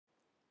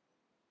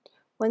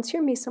Once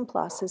your mise en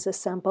place is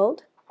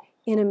assembled,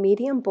 in a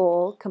medium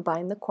bowl,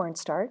 combine the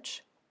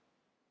cornstarch.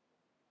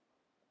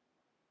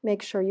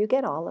 Make sure you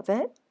get all of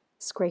it.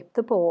 Scrape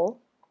the bowl.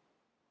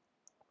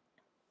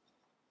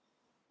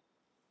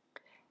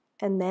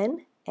 And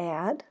then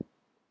add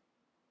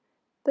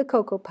the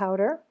cocoa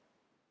powder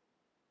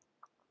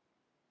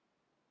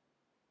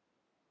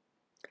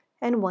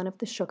and one of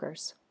the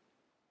sugars.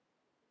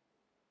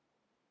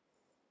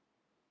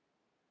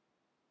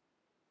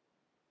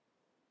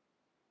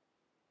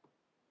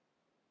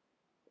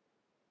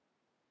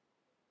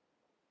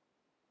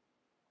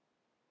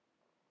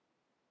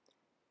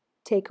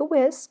 Take a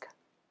whisk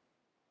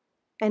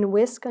and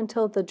whisk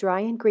until the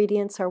dry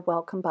ingredients are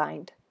well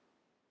combined.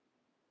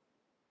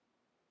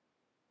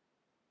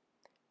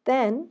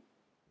 Then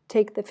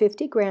take the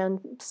 50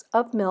 grams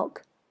of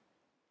milk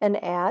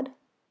and add,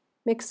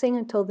 mixing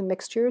until the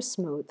mixture is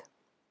smooth.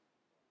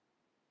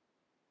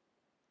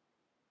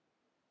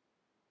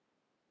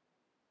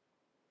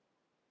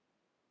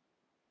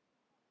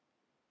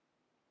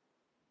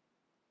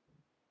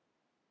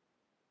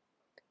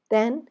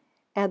 Then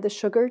add the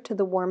sugar to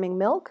the warming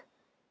milk.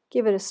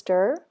 Give it a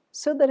stir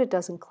so that it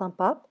doesn't clump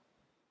up.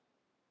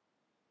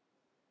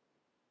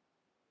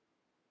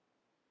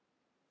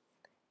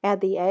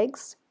 Add the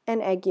eggs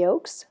and egg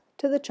yolks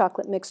to the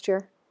chocolate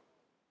mixture.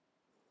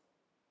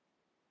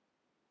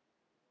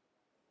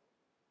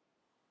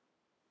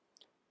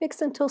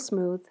 Mix until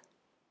smooth.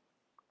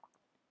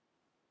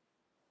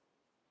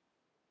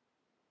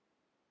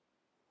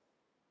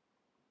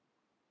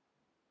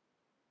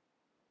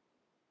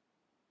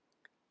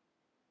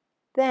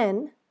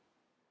 Then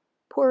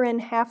pour in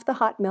half the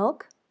hot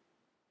milk.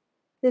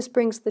 This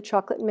brings the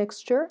chocolate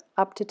mixture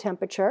up to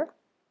temperature.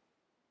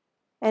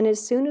 And as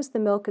soon as the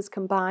milk is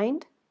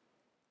combined,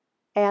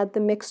 add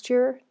the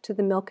mixture to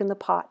the milk in the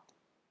pot.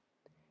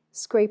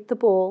 Scrape the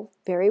bowl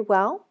very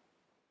well.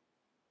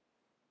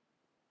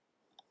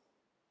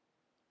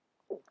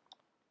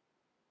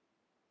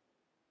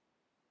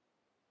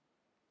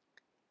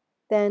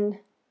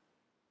 Then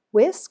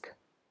whisk.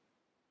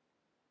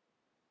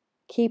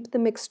 Keep the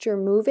mixture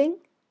moving,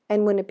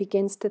 and when it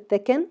begins to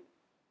thicken,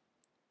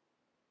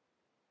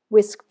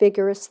 whisk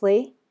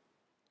vigorously.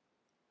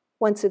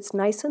 Once it's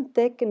nice and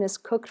thick and is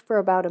cooked for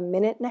about 1.5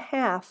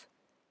 minutes,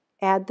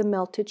 add the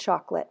melted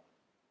chocolate.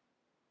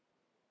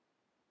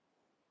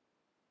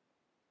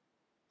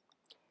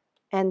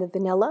 And the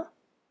vanilla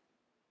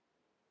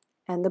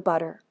and the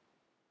butter.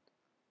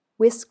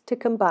 Whisk to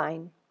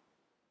combine.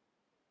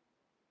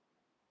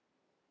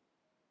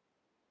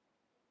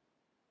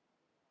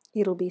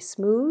 It'll be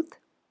smooth.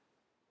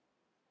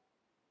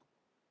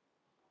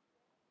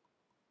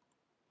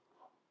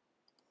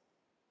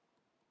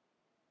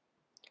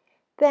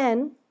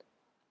 Then,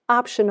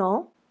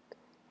 optional,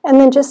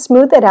 and then just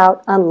smooth it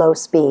out on low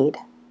speed.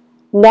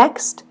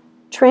 Next,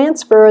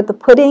 transfer the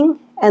pudding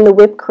and the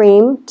whipped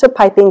cream to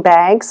piping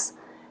bags.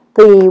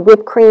 The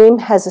whipped cream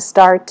has a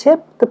star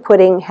tip, the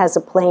pudding has a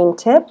plain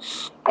tip,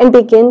 and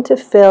begin to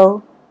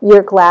fill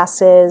your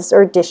glasses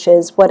or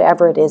dishes,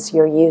 whatever it is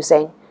you're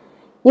using.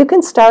 You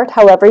can start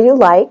however you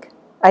like.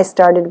 I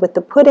started with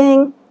the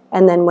pudding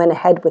and then went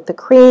ahead with the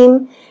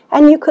cream,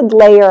 and you could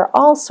layer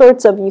all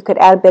sorts of, you could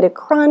add a bit of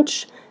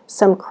crunch,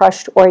 some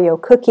crushed Oreo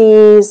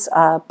cookies,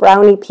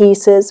 brownie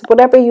pieces,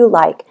 whatever you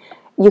like.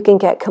 You can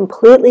get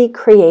completely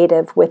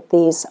creative with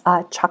these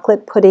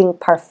chocolate pudding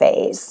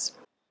parfaits.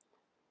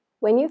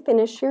 When you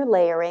finish your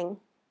layering,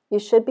 you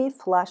should be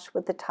flush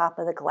with the top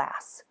of the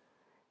glass.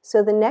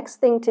 So the next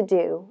thing to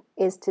do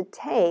is to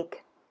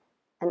take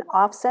an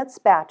offset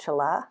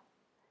spatula.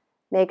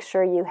 Make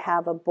sure you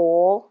have a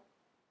bowl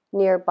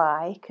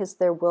nearby because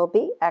there will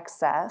be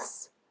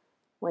excess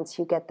once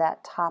you get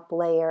that top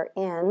layer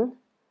in,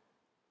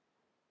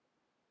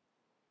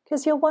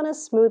 because you'll want to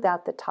smooth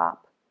out the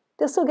top.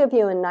 This will give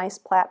you a nice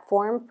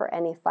platform for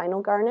any final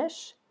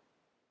garnish.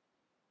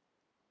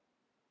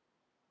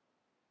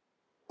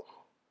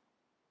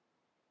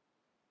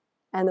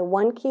 And the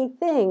one key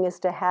thing is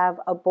to have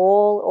a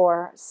bowl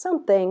or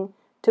something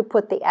to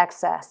put the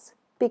excess,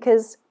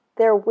 because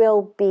there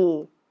will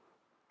be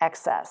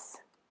excess.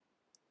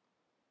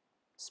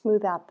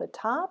 Smooth out the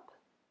top.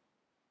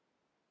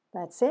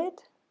 That's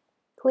it.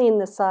 Clean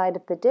the side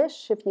of the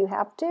dish if you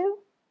have to.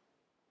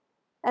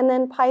 And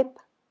then pipe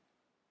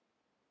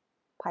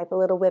a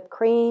little whipped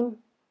cream,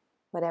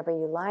 whatever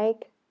you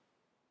like.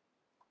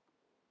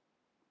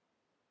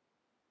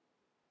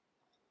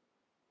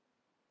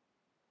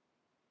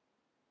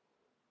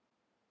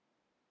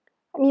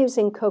 I'm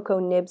using cocoa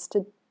nibs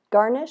to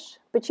garnish,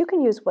 but you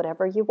can use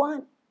whatever you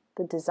want.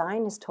 The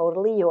design is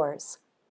totally yours.